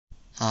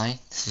Hi,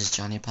 this is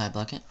Johnny Pie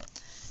Bucket,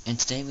 and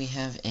today we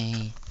have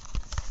a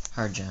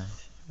hard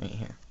drive right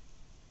here.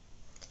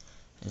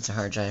 It's a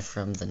hard drive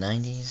from the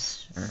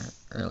 90s, or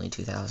early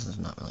 2000s,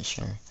 I'm not really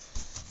sure.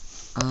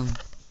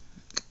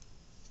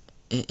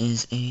 It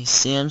is a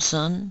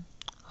Samsung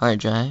hard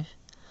drive.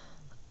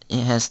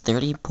 It has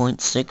 30.6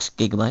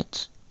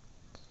 gigabytes,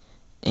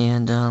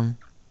 and, I'm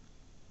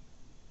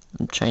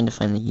trying to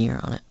find the year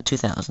on it.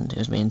 2000, it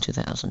was made in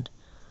 2000.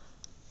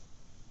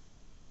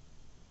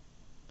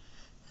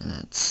 And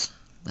that's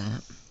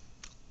that.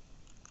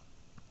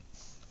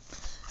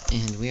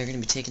 And we are going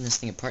to be taking this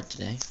thing apart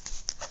today,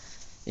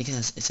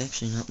 because it's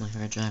actually not my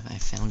hard drive. I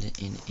found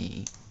it in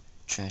a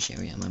trash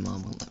area. My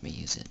mom won't let me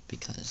use it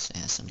because it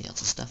has somebody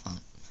else's stuff on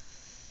it.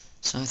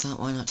 So I thought,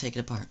 why not take it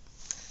apart?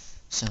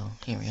 So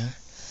here we are,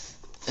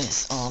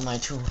 with all my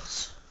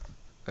tools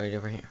right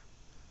over here.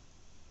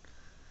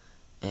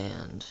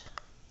 And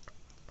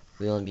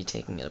we'll be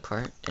taking it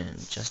apart in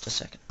just a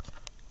second.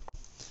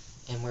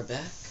 And we're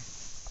back,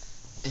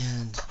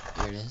 and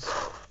here it is.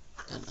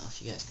 I don't know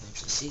if you guys can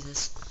actually see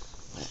this.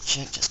 I'm gonna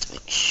check just to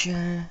make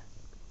sure.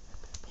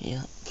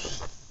 Yep.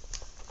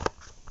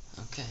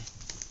 Okay.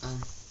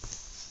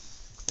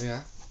 Here we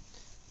are.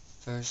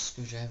 First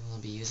screwdriver we'll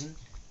be using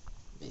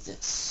will be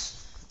this.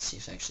 Let's see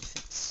if it actually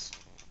fits.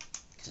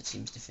 Because it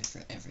seems to fit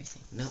for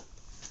everything. Nope.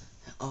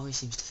 It always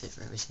seems to fit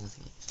for every single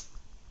thing I use.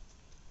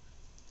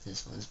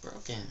 This one's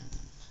broken.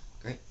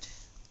 Great.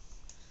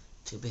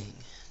 Too big.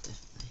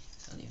 Definitely.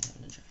 Without even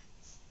having to try.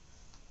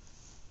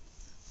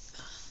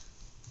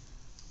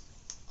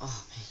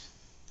 Oh, man.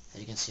 As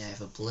you can see, I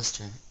have a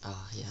blister.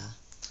 Oh, yeah.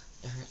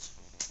 It hurts.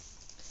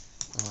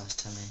 The last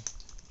time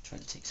I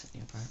tried to take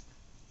something apart.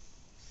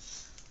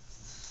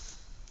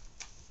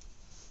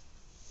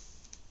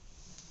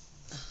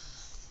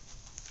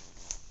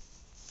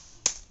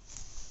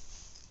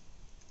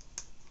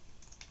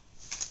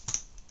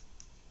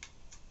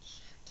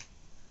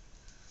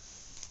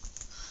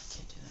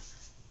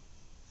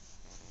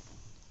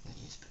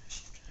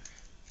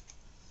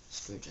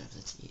 Screwdriver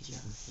that's easier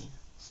on the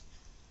hands.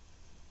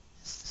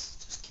 This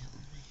is just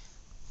killing me.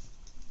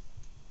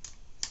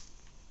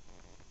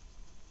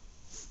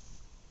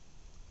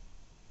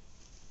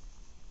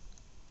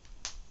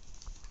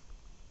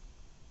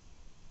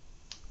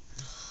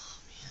 Oh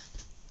man.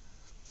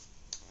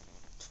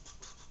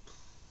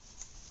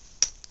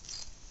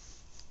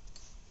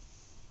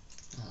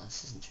 Oh,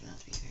 this doesn't turn out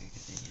to be a very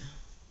good video.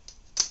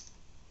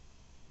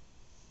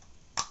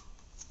 What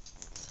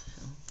the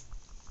hell?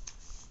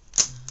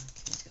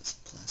 Okay, it's got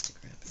some plastic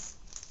wrapping.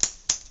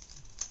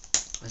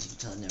 As you can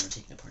tell, I've never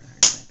taken apart a hard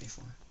drive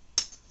before.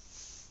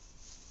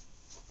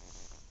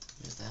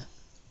 There's that.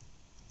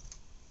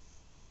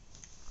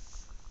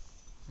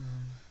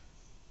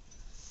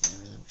 I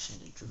really wish I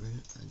had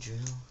a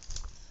drill,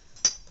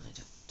 but I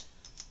don't.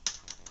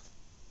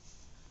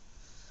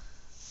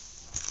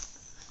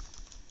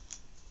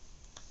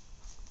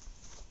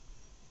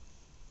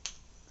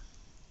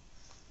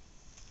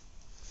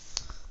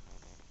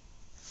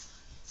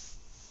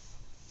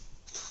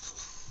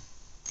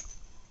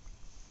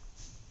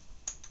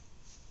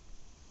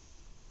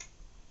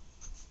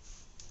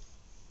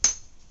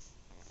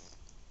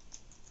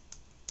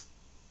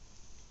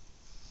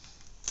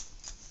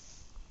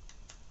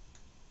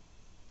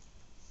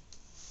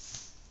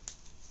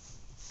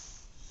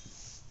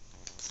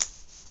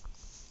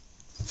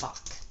 Fuck.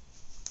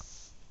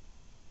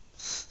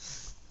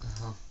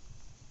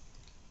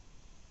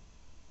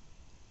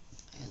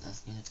 And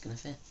that's me, that's gonna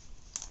fit.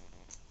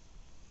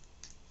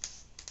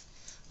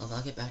 Well,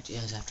 I'll get back to you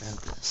guys after I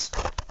open this.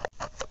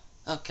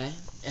 Okay,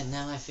 and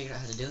now I figured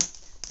out how to do it.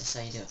 That's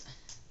how you do it.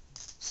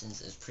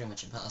 Since it's pretty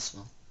much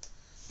impossible.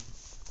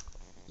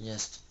 You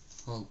just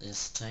hold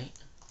this tight.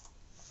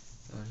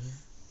 Go in here.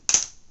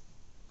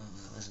 Oh,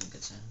 that wasn't a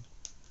good sound.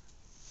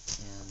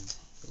 And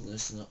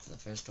loosen up for the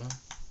first one.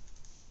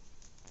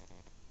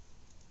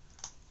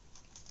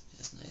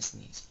 Just nice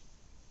and easy.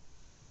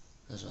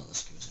 Those are all the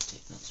screws I've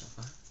taken out so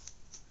far.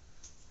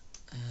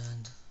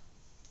 And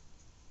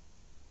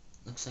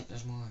looks like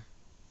there's more.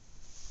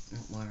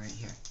 More right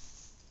here.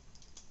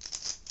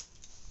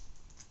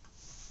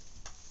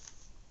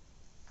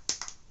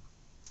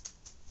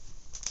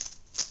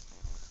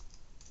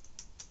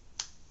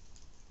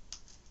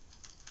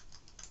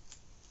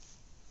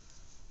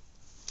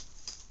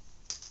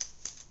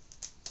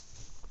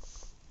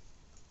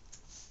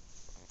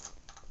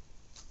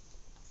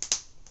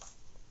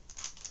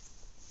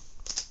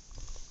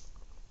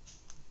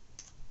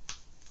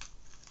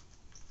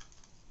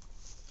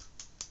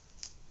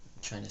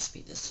 I'm trying to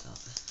speed this up.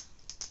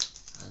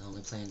 I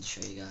only plan to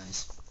show you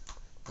guys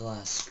the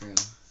last screw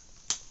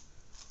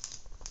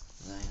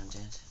that I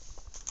undid. So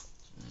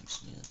I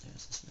just knew that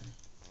there's this many.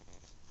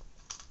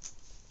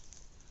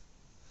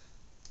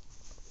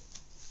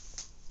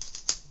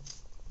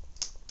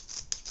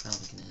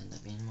 Probably gonna end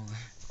up being more.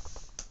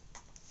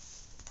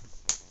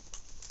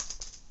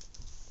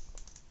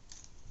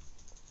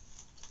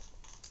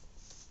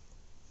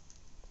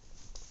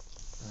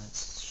 That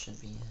should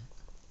be it.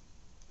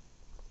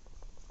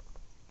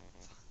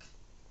 Fuck.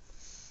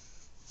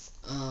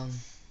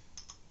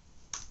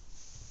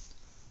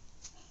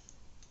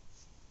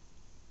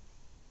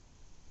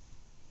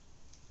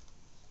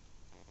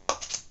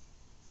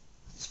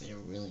 This made a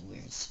really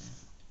weird sound.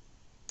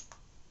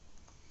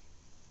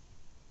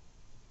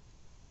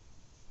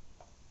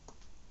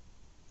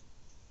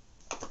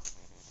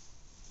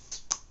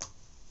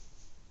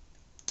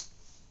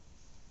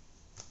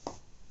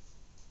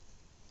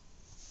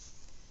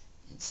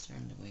 It's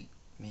starting to make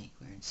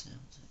weird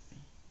sounds at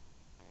me.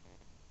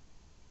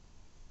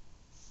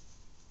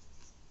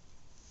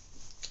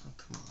 Oh,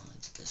 come on, I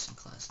did this in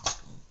class in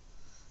school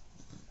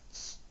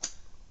once.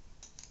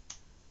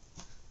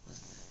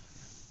 Wasn't that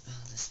hard?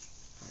 Oh, this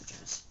hard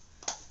drive's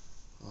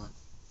a lot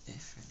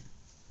different.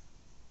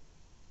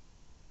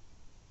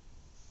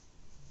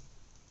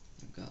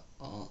 I've got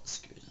all the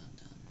screws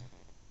undone.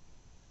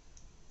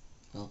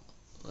 Well,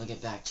 I'll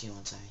get back to you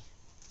once I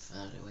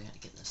found a way how to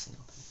get this thing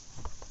open.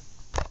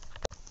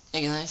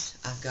 Hey guys,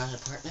 I've got it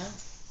apart now.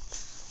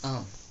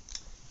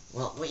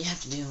 Well, what you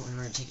have to do in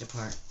order to take it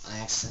apart, I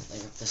accidentally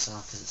ripped this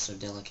off because it's so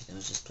delicate, it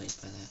was just placed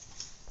by that.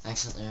 I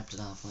accidentally ripped it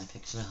off when I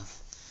picked it up.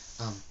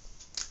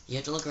 You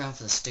have to look around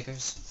for the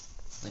stickers,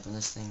 like when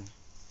this thing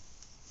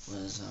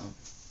was,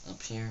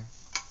 up here,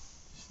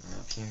 or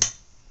up here.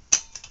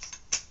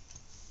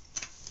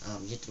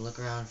 You have to look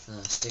around for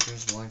the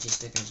stickers, warranty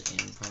stickers,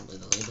 and probably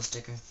the label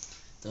sticker.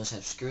 Those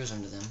have screws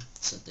under them,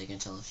 so that they can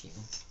tell if you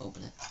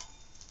open it.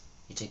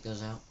 You take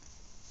those out,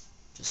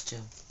 just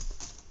two.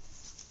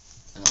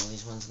 And all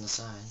these ones on the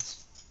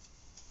sides,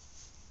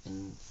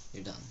 and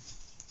you're done.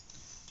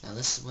 Now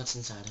this is what's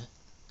inside it,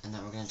 and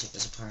now we're going to take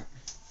this apart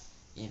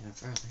even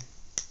further.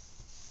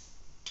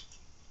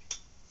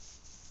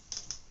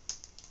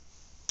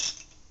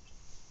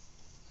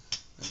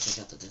 Let's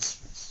take out the disc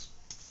first.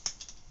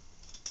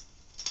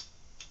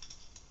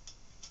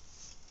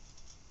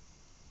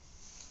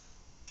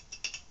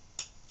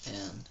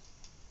 And,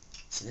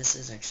 see, this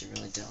is actually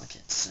really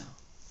delicate, so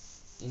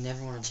you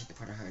never want to take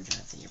apart a hard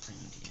drive that you're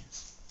planning to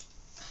use.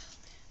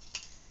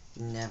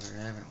 You never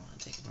ever want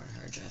to take apart a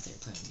hard drive that you're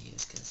planning to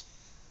use, because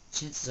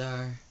chances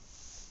are,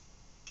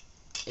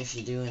 if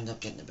you do end up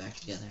getting it back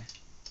together,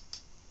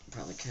 you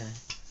probably could,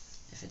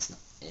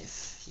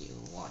 if you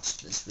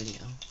watched this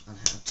video on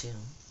how to.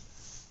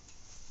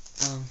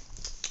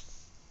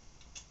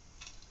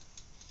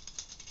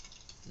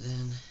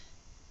 Then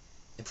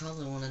it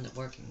probably won't end up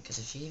working, because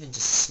if you even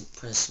just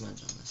put a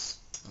smudge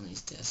on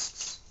these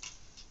discs,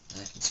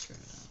 that can screw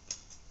it up.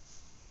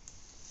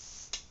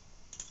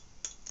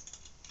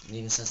 It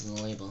even says in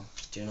the label,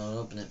 do not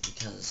open it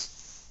because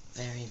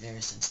very,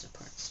 very sensitive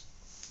parts.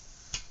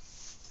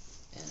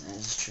 And that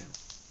is true.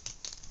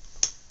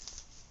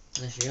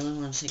 And if you really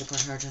want to take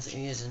apart a hard drive that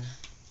you're using,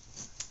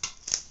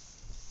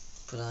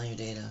 put all your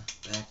data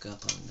back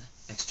up on the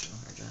external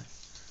hard drive.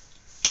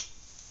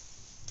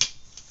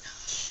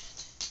 Oh, shit.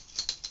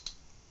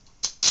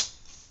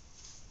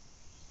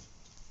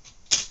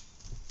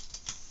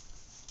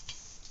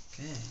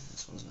 Okay,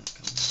 this one's not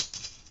coming.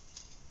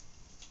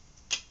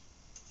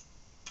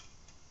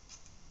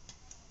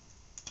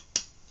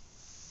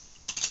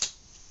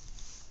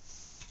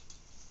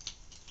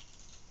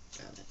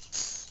 Got it.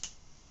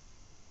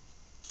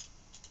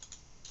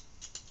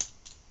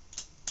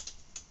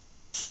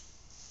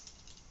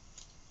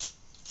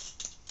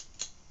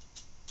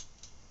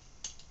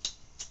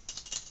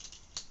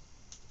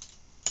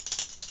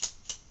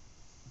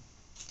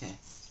 Okay,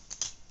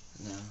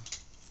 now,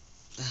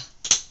 then I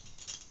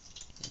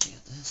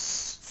got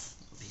this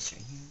little piece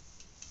right here.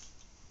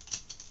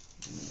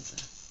 Move the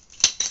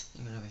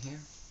thing right over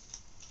here,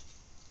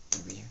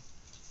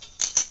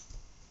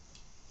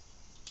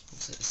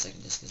 Looks like the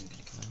second disc isn't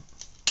going to come out.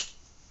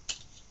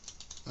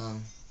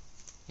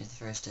 Here's the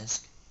first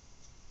disc.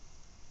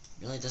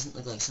 Really doesn't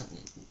look like something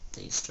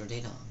that you store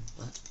data on,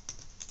 but,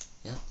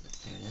 yep,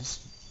 there it is.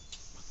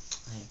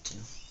 I have to,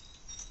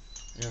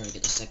 in order to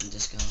get the second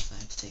disc off, I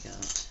have to take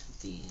out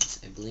these,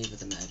 I believe, are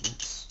the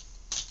magnets.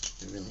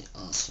 They're really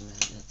awesome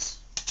magnets.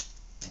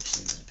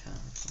 Actually really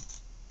powerful.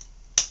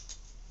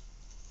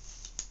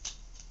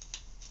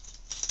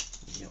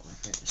 You don't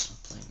want to hurt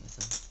yourself playing with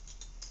them.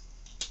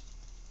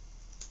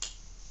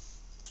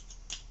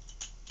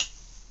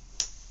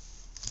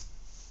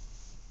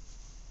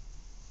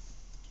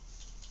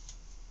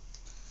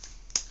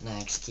 And I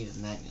actually keep a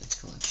magnets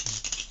collection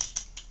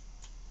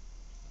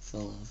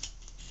full of,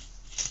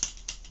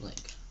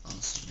 like,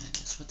 awesome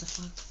magnets. What the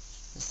fuck?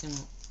 This thing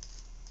won't...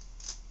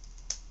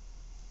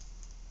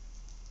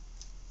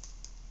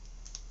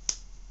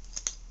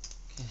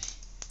 Okay.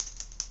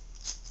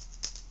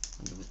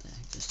 Wonder what the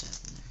heck just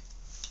happened there.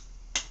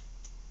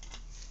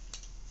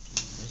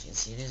 As you can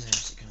see, it is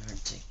actually kind of hard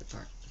to take it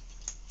apart.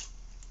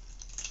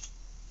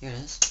 Here it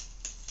is.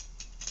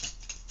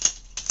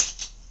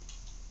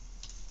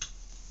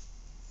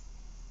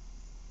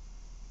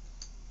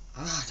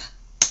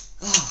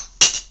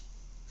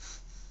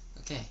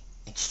 Okay,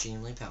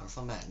 extremely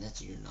powerful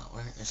magnets. You do not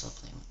want to hurt yourself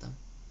playing with them.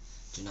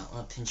 Do not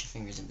want to pinch your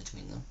fingers in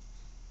between them,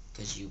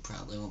 because you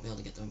probably won't be able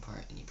to get them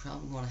apart, and you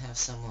probably want to have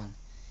someone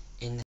in the